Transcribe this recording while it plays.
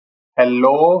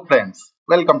Hello friends,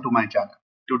 welcome to my channel.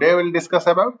 Today we'll discuss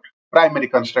about primary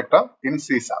constructor in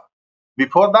C#.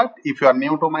 Before that, if you are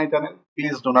new to my channel,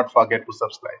 please do not forget to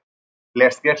subscribe.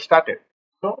 Let's get started.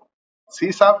 So,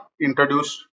 C#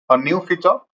 introduced a new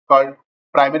feature called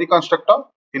primary constructor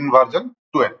in version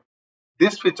 12.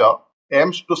 This feature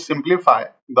aims to simplify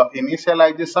the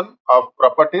initialization of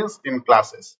properties in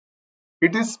classes.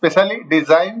 It is specially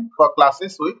designed for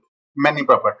classes with many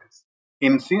properties.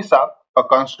 In C#, a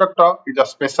constructor is a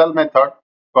special method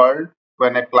called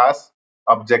when a class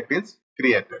object is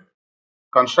created.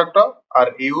 Constructors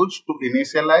are used to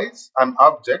initialize an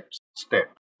object state,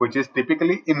 which is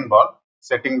typically involved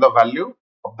setting the value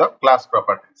of the class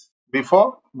properties.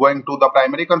 Before going to the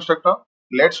primary constructor,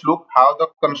 let's look how the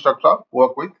constructor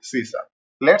work with C#.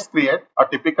 Let's create a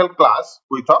typical class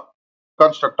with a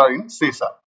constructor in C#.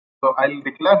 So I'll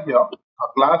declare here a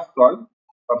class called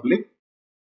public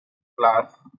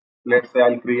class. Let's say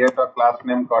I'll create a class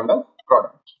name called as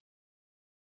product.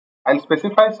 I'll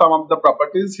specify some of the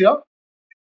properties here.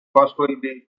 First will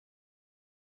be,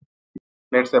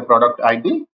 let's say, product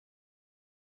ID.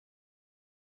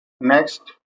 Next,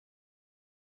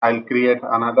 I'll create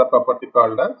another property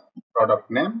called as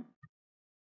product name.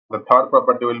 The third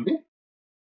property will be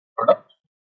product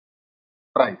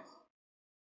price.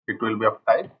 It will be of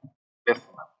type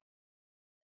decimal.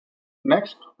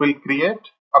 Next, we'll create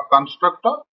a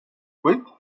constructor with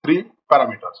three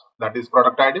parameters, that is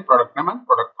product ID, product name and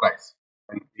product price.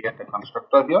 I'll create a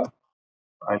constructor here.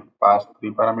 I'll pass three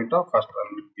parameters. First one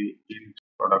will be int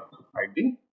product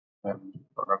ID, then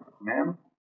product name,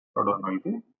 third one will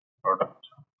be product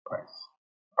price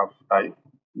of type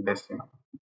decimal.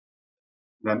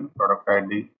 Then product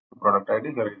ID,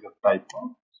 here is a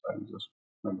typo, so I'll just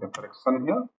make the correction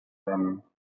here. Then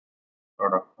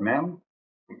product name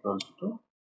equals to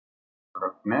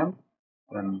product name,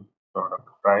 then product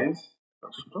price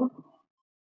equals to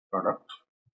product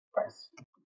price.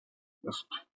 Just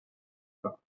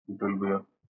it will be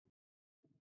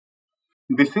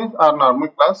this is our normal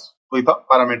class with a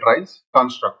parameterized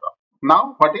constructor.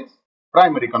 Now, what is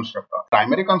primary constructor?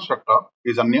 Primary constructor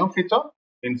is a new feature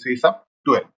in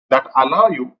C#12 that allow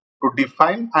you to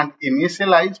define and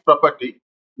initialize property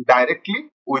directly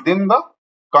within the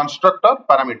constructor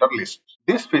parameter list.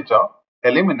 This feature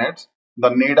eliminates the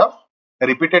need of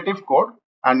repetitive code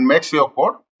and makes your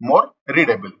code more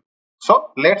readable. So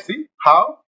let's see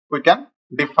how we can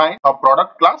define a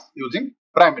product class using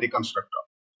primary constructor.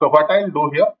 So what I'll do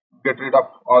here, get rid of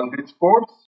all these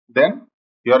codes. Then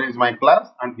here is my class,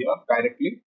 and here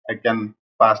directly I can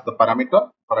pass the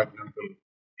parameter. For example,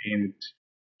 int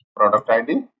product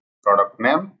ID, product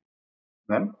name,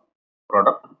 then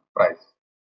product price.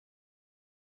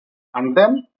 And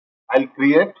then I'll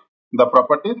create the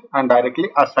properties and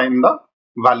directly assign the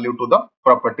value to the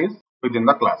properties within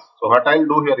the class. So what I'll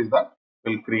do here is that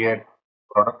we'll create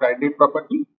product ID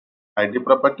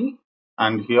property,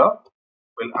 and here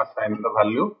we'll assign the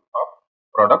value of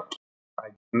product.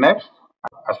 Next,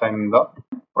 assign the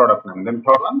product name. Then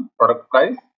third one, product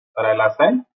price, where I'll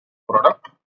assign product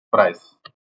price.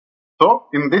 So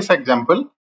in this example,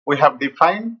 we have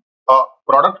defined a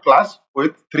product class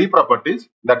with three properties,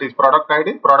 that is product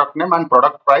ID, product name and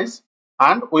product price,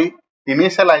 and we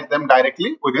initialize them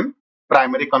directly within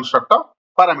primary constructor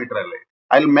parameter array.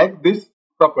 I'll make this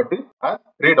property as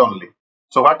read only.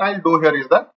 So what I'll do here is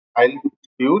that I'll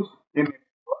use in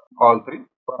all three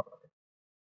properties.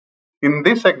 In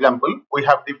this example, we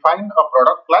have defined a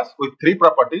product class with three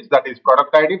properties, that is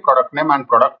product ID, product name and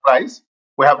product price.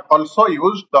 We have also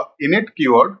used the init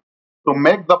keyword to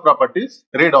make the properties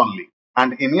read only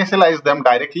and initialize them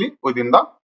directly within the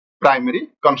primary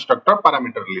constructor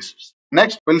parameter lists.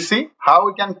 Next, we'll see how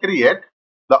we can create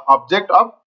the object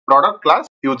of product class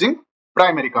using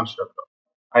primary constructor.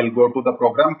 I'll go to the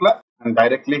program class, and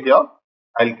directly here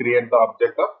I'll create the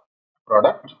object of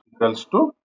product equals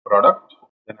to product.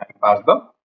 Then I'll pass the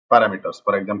parameters.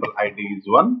 For example, ID is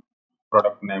 1,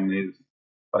 product name is,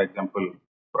 for example,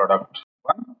 product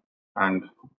 1, and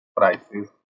price is,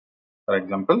 for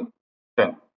example,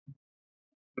 10.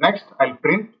 Next, I'll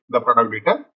print the product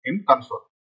detail in console.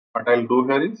 What I'll do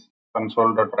here is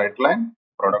console.writeLine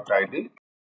product ID.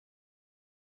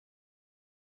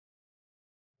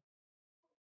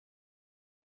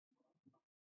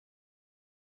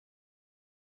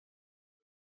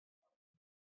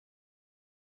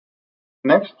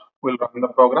 Next, we'll run the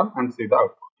program and see the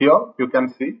output. Here you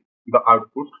can see the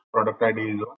output. Product ID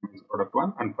is 1, is product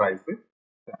 1, and price is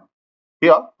 10.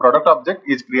 Here, product object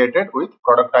is created with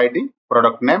product ID,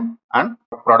 product name and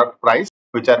product price,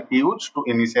 which are used to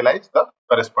initialize the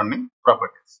corresponding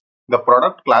properties. The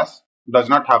product class does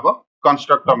not have a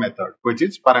constructor method, which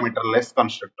is parameterless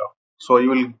constructor. So you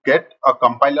will get a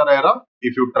compiler error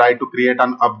if you try to create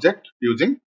an object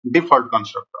using default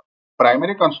constructor.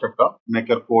 Primary constructor make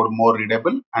your code more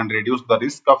readable and reduce the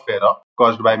risk of error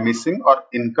caused by missing or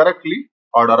incorrectly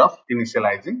order of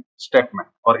initializing statement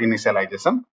or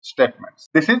initialization statements.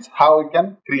 This is how we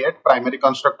can create primary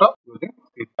constructor using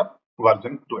C#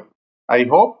 version 12. I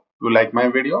hope you like my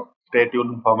video. Stay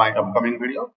tuned for my upcoming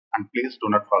video and please do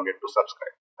not forget to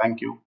subscribe. Thank you.